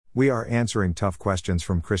We are answering tough questions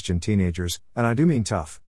from Christian teenagers, and I do mean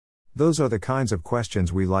tough. Those are the kinds of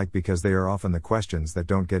questions we like because they are often the questions that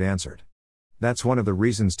don't get answered. That's one of the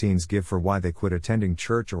reasons teens give for why they quit attending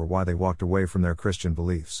church or why they walked away from their Christian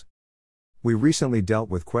beliefs. We recently dealt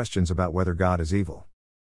with questions about whether God is evil.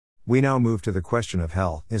 We now move to the question of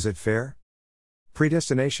hell: is it fair?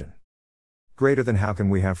 Predestination. Greater than how can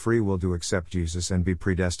we have free will to accept Jesus and be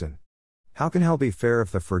predestined? How can hell be fair if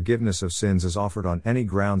the forgiveness of sins is offered on any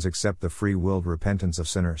grounds except the free-willed repentance of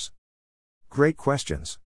sinners? Great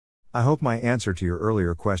questions. I hope my answer to your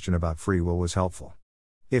earlier question about free will was helpful.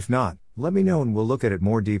 If not, let me know and we'll look at it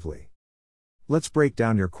more deeply. Let's break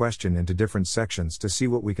down your question into different sections to see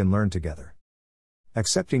what we can learn together.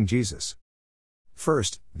 Accepting Jesus.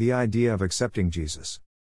 First, the idea of accepting Jesus.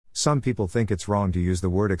 Some people think it's wrong to use the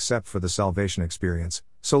word accept for the salvation experience,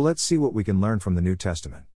 so let's see what we can learn from the New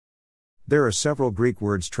Testament. There are several Greek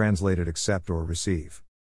words translated accept or receive.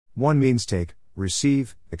 One means take,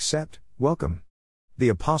 receive, accept, welcome. The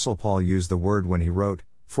Apostle Paul used the word when he wrote,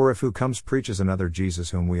 "For if who comes preaches another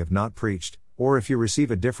Jesus whom we have not preached, or if you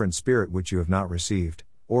receive a different spirit which you have not received,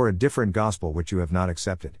 or a different gospel which you have not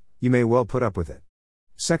accepted, you may well put up with it."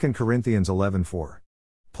 2 Corinthians 11:4.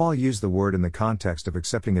 Paul used the word in the context of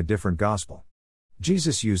accepting a different gospel.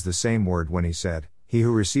 Jesus used the same word when he said, "He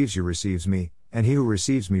who receives you receives me, and he who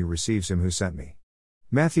receives me receives him who sent me."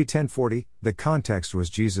 Matthew 10:40, the context was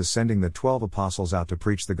Jesus sending the 12 apostles out to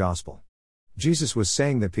preach the gospel. Jesus was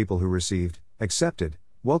saying that people who received, accepted,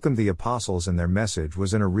 welcomed the apostles and their message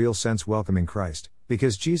was in a real sense welcoming Christ,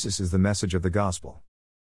 because Jesus is the message of the gospel.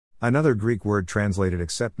 Another Greek word translated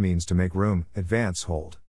accept means to make room, advance,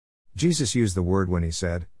 hold. Jesus used the word when he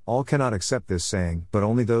said, "All cannot accept this saying, but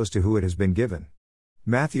only those to whom it has been given."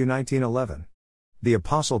 Matthew 19:11. The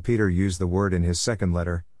Apostle Peter used the word in his second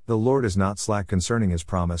letter, "The Lord is not slack concerning his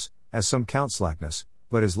promise, as some count slackness,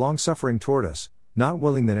 but is longsuffering toward us, not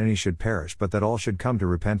willing that any should perish but that all should come to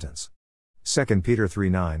repentance." 2 Peter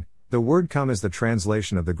 3:9, the word come is the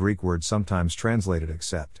translation of the Greek word sometimes translated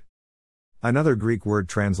accept. Another Greek word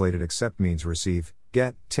translated accept means receive,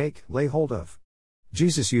 get, take, lay hold of.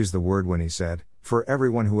 Jesus used the word when he said, "For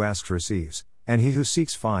everyone who asks receives, and he who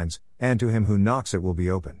seeks finds, and to him who knocks it will be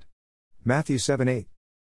opened." Matthew 7:8.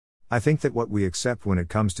 I think that what we accept when it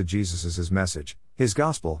comes to Jesus is his message, his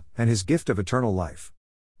gospel, and his gift of eternal life.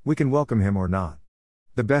 We can welcome him or not.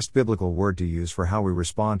 The best biblical word to use for how we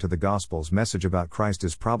respond to the gospel's message about Christ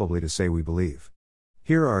is probably to say we believe.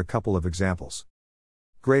 Here are a couple of examples.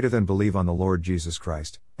 Greater than believe on the Lord Jesus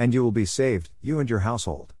Christ, and you will be saved, you and your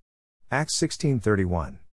household. Acts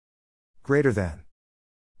 16:31. Greater than.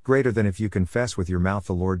 Greater than if you confess with your mouth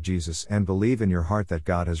the Lord Jesus and believe in your heart that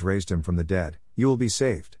God has raised him from the dead, you will be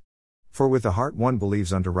saved. For with the heart one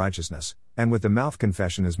believes unto righteousness, and with the mouth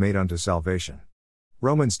confession is made unto salvation.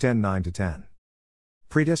 Romans 10:9-10.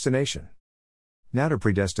 Predestination. Now to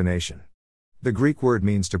predestination. The Greek word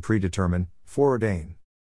means to predetermine, foreordain.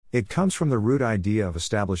 It comes from the root idea of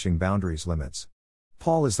establishing boundaries, limits.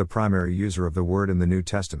 Paul is the primary user of the word in the New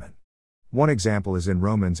Testament. One example is in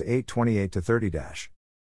Romans 8:28-30.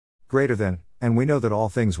 Greater than, and we know that all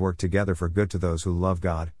things work together for good to those who love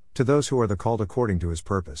God, to those who are the called according to his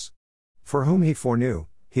purpose. For whom he foreknew,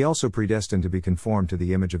 he also predestined to be conformed to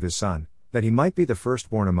the image of his Son, that he might be the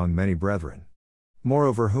firstborn among many brethren.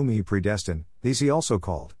 Moreover, whom he predestined, these he also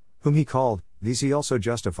called; whom he called, these he also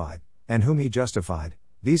justified; and whom he justified,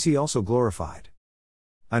 these he also glorified.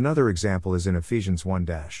 Another example is in Ephesians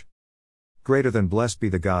 1-. Greater than blessed be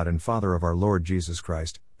the God and Father of our Lord Jesus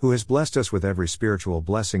Christ, who has blessed us with every spiritual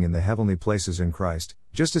blessing in the heavenly places in Christ,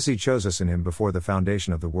 just as he chose us in him before the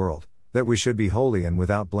foundation of the world, that we should be holy and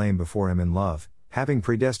without blame before him in love, having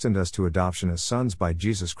predestined us to adoption as sons by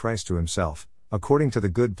Jesus Christ to himself, according to the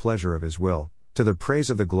good pleasure of his will, to the praise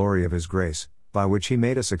of the glory of his grace, by which he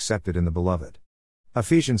made us accepted in the Beloved.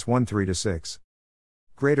 Ephesians 1:3-6.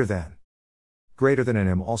 Greater than. Greater than in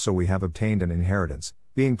him also we have obtained an inheritance,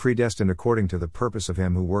 being predestined according to the purpose of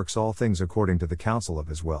him who works all things according to the counsel of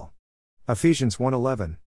his will. Ephesians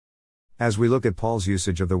 1:11. As we look at Paul's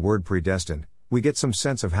usage of the word predestined, we get some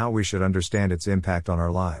sense of how we should understand its impact on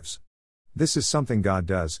our lives. This is something God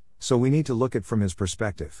does, so we need to look at from his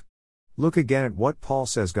perspective. Look again at what Paul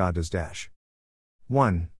says God does.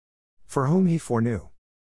 1. For whom he foreknew.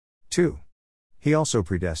 2. He also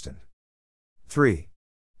predestined. 3.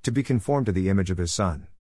 To be conformed to the image of his Son.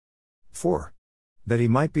 4. That he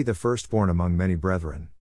might be the firstborn among many brethren.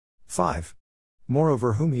 5.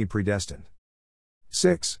 Moreover, whom he predestined.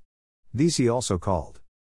 6. These he also called.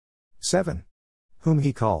 7. Whom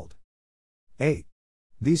he called. 8.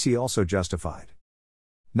 These he also justified.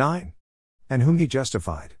 9. And whom he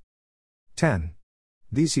justified. 10.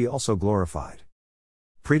 These he also glorified.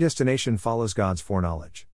 Predestination follows God's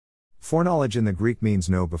foreknowledge. Foreknowledge in the Greek means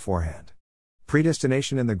know beforehand.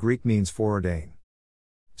 Predestination in the Greek means foreordain.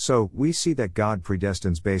 So, we see that God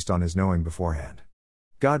predestines based on his knowing beforehand.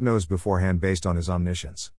 God knows beforehand based on his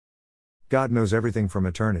omniscience. God knows everything from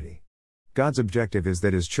eternity. God's objective is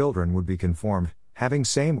that his children would be conformed, having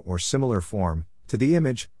same or similar form, to the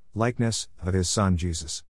image, likeness, of his Son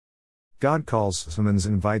Jesus. God calls, summons,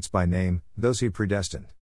 invites by name, those he predestined.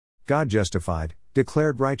 God justified,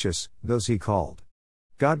 declared righteous, those he called.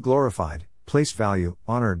 God glorified, placed value,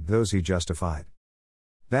 honored, those he justified.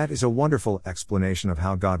 That is a wonderful explanation of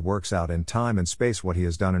how God works out in time and space what he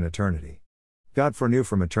has done in eternity. God foreknew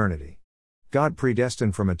from eternity. God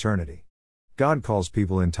predestined from eternity. God calls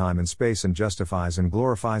people in time and space and justifies and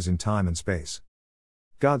glorifies in time and space.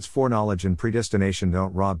 God's foreknowledge and predestination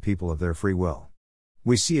don't rob people of their free will.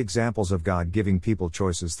 We see examples of God giving people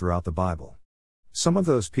choices throughout the Bible. Some of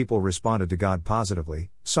those people responded to God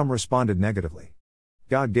positively, some responded negatively.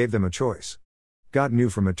 God gave them a choice. God knew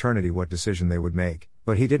from eternity what decision they would make,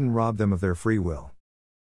 but he didn't rob them of their free will.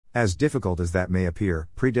 As difficult as that may appear,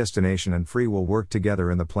 predestination and free will work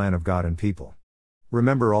together in the plan of God and people.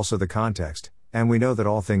 Remember also the context, and we know that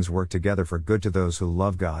all things work together for good to those who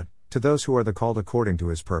love God, to those who are the called according to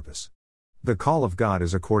his purpose. The call of God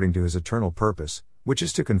is according to his eternal purpose, which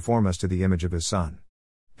is to conform us to the image of his Son.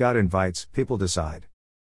 God invites, people decide.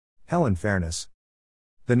 Hell and fairness.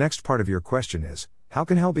 The next part of your question is, how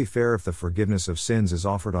can hell be fair if the forgiveness of sins is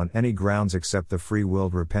offered on any grounds except the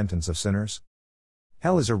free-willed repentance of sinners?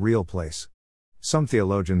 Hell is a real place. Some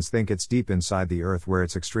theologians think it's deep inside the earth where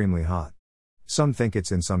it's extremely hot. Some think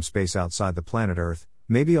it's in some space outside the planet Earth,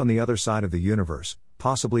 maybe on the other side of the universe,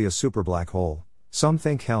 possibly a superblack hole. Some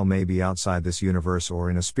think hell may be outside this universe or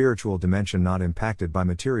in a spiritual dimension not impacted by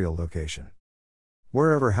material location.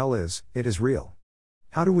 Wherever hell is, it is real.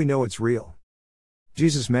 How do we know it's real?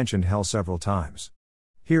 Jesus mentioned hell several times.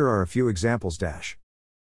 Here are a few examples.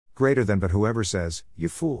 Greater than, but whoever says, "You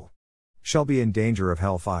fool," shall be in danger of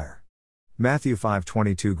hell fire. Matthew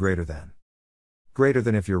 5:22. Greater than. Greater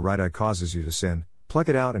than, if your right eye causes you to sin, pluck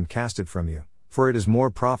it out and cast it from you, for it is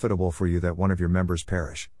more profitable for you that one of your members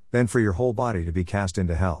perish, than for your whole body to be cast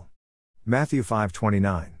into hell. Matthew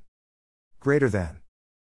 5:29. Greater than.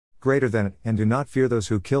 Greater than, and do not fear those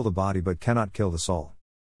who kill the body but cannot kill the soul.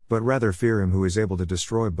 But rather fear him who is able to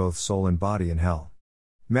destroy both soul and body in hell.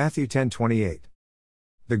 Matthew 10:28.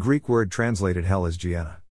 The Greek word translated hell is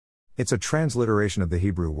Gehenna. It's a transliteration of the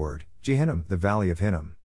Hebrew word, Gehinnom, the Valley of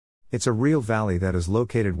Hinnom. It's a real valley that is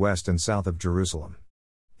located west and south of Jerusalem.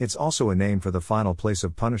 It's also a name for the final place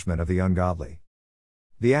of punishment of the ungodly.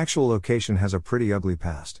 The actual location has a pretty ugly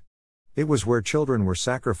past. It was where children were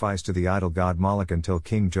sacrificed to the idol god Moloch until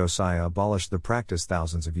King Josiah abolished the practice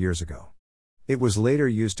thousands of years ago. It was later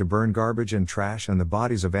used to burn garbage and trash and the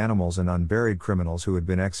bodies of animals and unburied criminals who had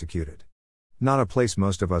been executed. Not a place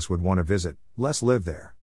most of us would want to visit, less live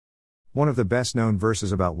there. One of the best known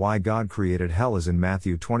verses about why God created hell is in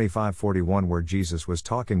Matthew 25:41, where Jesus was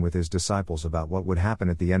talking with his disciples about what would happen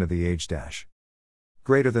at the end of the age.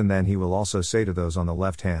 Greater than then he will also say to those on the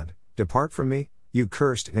left hand, "Depart from me, you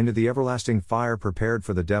cursed, into the everlasting fire prepared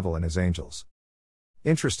for the devil and his angels."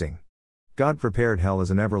 Interesting. God prepared hell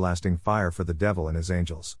as an everlasting fire for the devil and his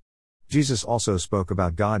angels. Jesus also spoke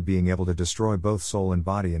about God being able to destroy both soul and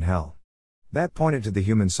body in hell. That pointed to the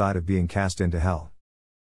human side of being cast into hell.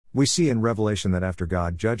 We see in Revelation that after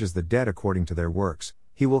God judges the dead according to their works,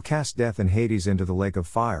 he will cast death and Hades into the lake of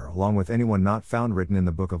fire along with anyone not found written in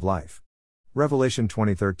the book of life. Revelation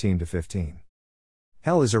 20:13-15.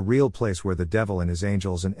 Hell is a real place where the devil and his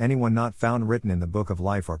angels and anyone not found written in the book of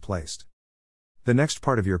life are placed. The next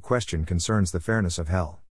part of your question concerns the fairness of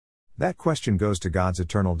hell. That question goes to God's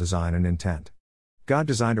eternal design and intent. God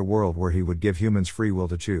designed a world where he would give humans free will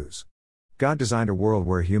to choose. God designed a world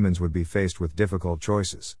where humans would be faced with difficult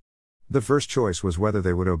choices. The first choice was whether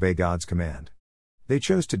they would obey God's command. They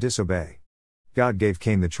chose to disobey. God gave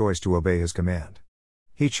Cain the choice to obey his command.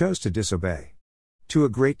 He chose to disobey. To a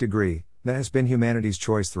great degree, that has been humanity's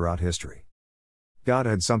choice throughout history. God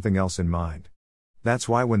had something else in mind. That's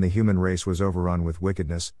why when the human race was overrun with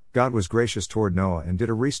wickedness, God was gracious toward Noah and did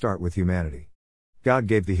a restart with humanity. God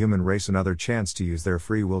gave the human race another chance to use their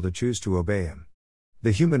free will to choose to obey him.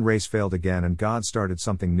 The human race failed again and God started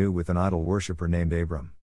something new with an idol worshipper named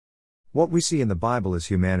Abram. What we see in the Bible is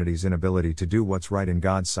humanity's inability to do what's right in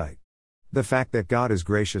God's sight. The fact that God is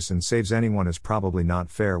gracious and saves anyone is probably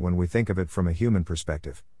not fair when we think of it from a human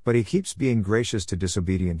perspective, but he keeps being gracious to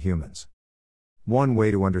disobedient humans. One way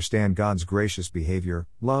to understand God's gracious behavior,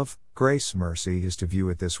 love, grace, mercy is to view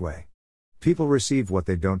it this way. People receive what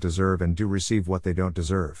they don't deserve and do receive what they don't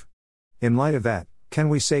deserve. In light of that, can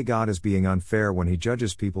we say God is being unfair when He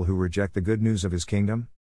judges people who reject the good news of His kingdom?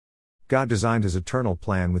 God designed His eternal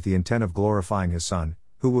plan with the intent of glorifying His Son,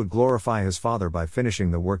 who would glorify His Father by finishing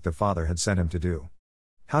the work the Father had sent Him to do.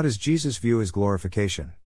 How does Jesus view His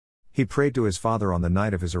glorification? He prayed to His Father on the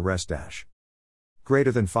night of His arrest.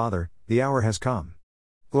 Greater than Father, the hour has come.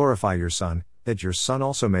 Glorify your Son, that your Son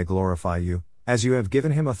also may glorify you, as you have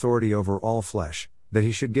given Him authority over all flesh, that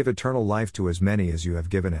He should give eternal life to as many as you have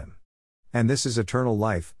given Him. And this is eternal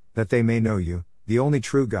life, that they may know you, the only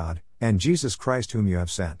true God, and Jesus Christ whom you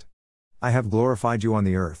have sent. I have glorified you on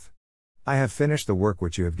the earth. I have finished the work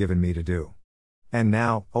which you have given me to do. And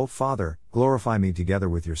now, O Father, glorify me together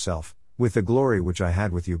with yourself, with the glory which I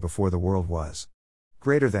had with you before the world was.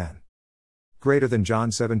 Greater than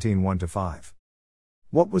John 17:1-5.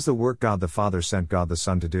 What was the work God the Father sent God the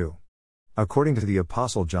Son to do? According to the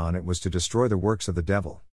Apostle John, it was to destroy the works of the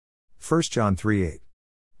devil. 1 John 3:8.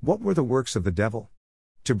 What were the works of the devil?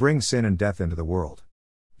 To bring sin and death into the world.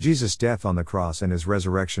 Jesus' death on the cross and His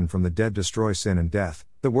resurrection from the dead destroy sin and death,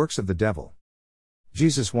 the works of the devil.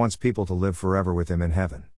 Jesus wants people to live forever with Him in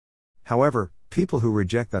heaven. However, people who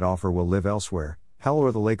reject that offer will live elsewhere, hell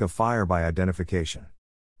or the lake of fire by identification.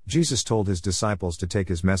 Jesus told His disciples to take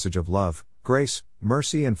His message of love, grace,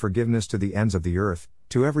 mercy and forgiveness to the ends of the earth,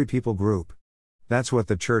 to every people group. That's what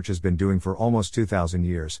the church has been doing for almost 2,000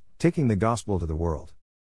 years, taking the gospel to the world.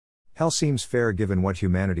 Hell seems fair given what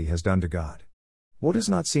humanity has done to God. What does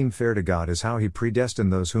not seem fair to God is how He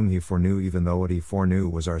predestined those whom He foreknew, even though what He foreknew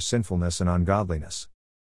was our sinfulness and ungodliness.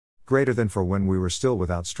 Greater than for when we were still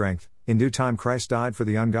without strength, in due time Christ died for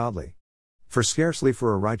the ungodly. For scarcely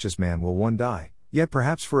for a righteous man will one die, yet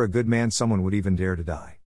perhaps for a good man someone would even dare to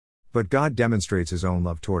die. But God demonstrates His own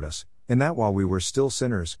love toward us, in that while we were still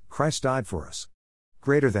sinners, Christ died for us.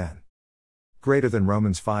 Greater than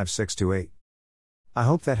Romans 5:6-8. I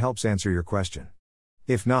hope that helps answer your question.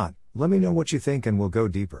 If not, let me know what you think and we'll go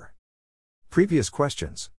deeper. Previous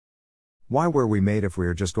questions. Why were we made if we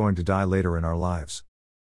are just going to die later in our lives?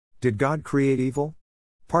 Did God create evil?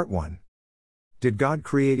 Part 1. Did God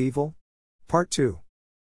create evil? Part 2.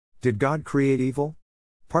 Did God create evil?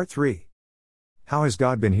 Part 3. How has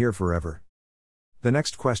God been here forever? The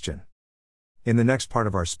next question. In the next part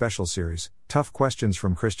of our special series, Tough Questions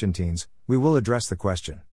from Christian Teens, we will address the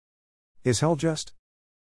question: Is hell just?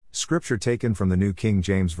 Scripture taken from the New King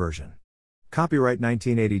James Version. Copyright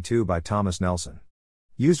 1982 by Thomas Nelson.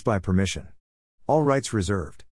 Used by permission. All rights reserved.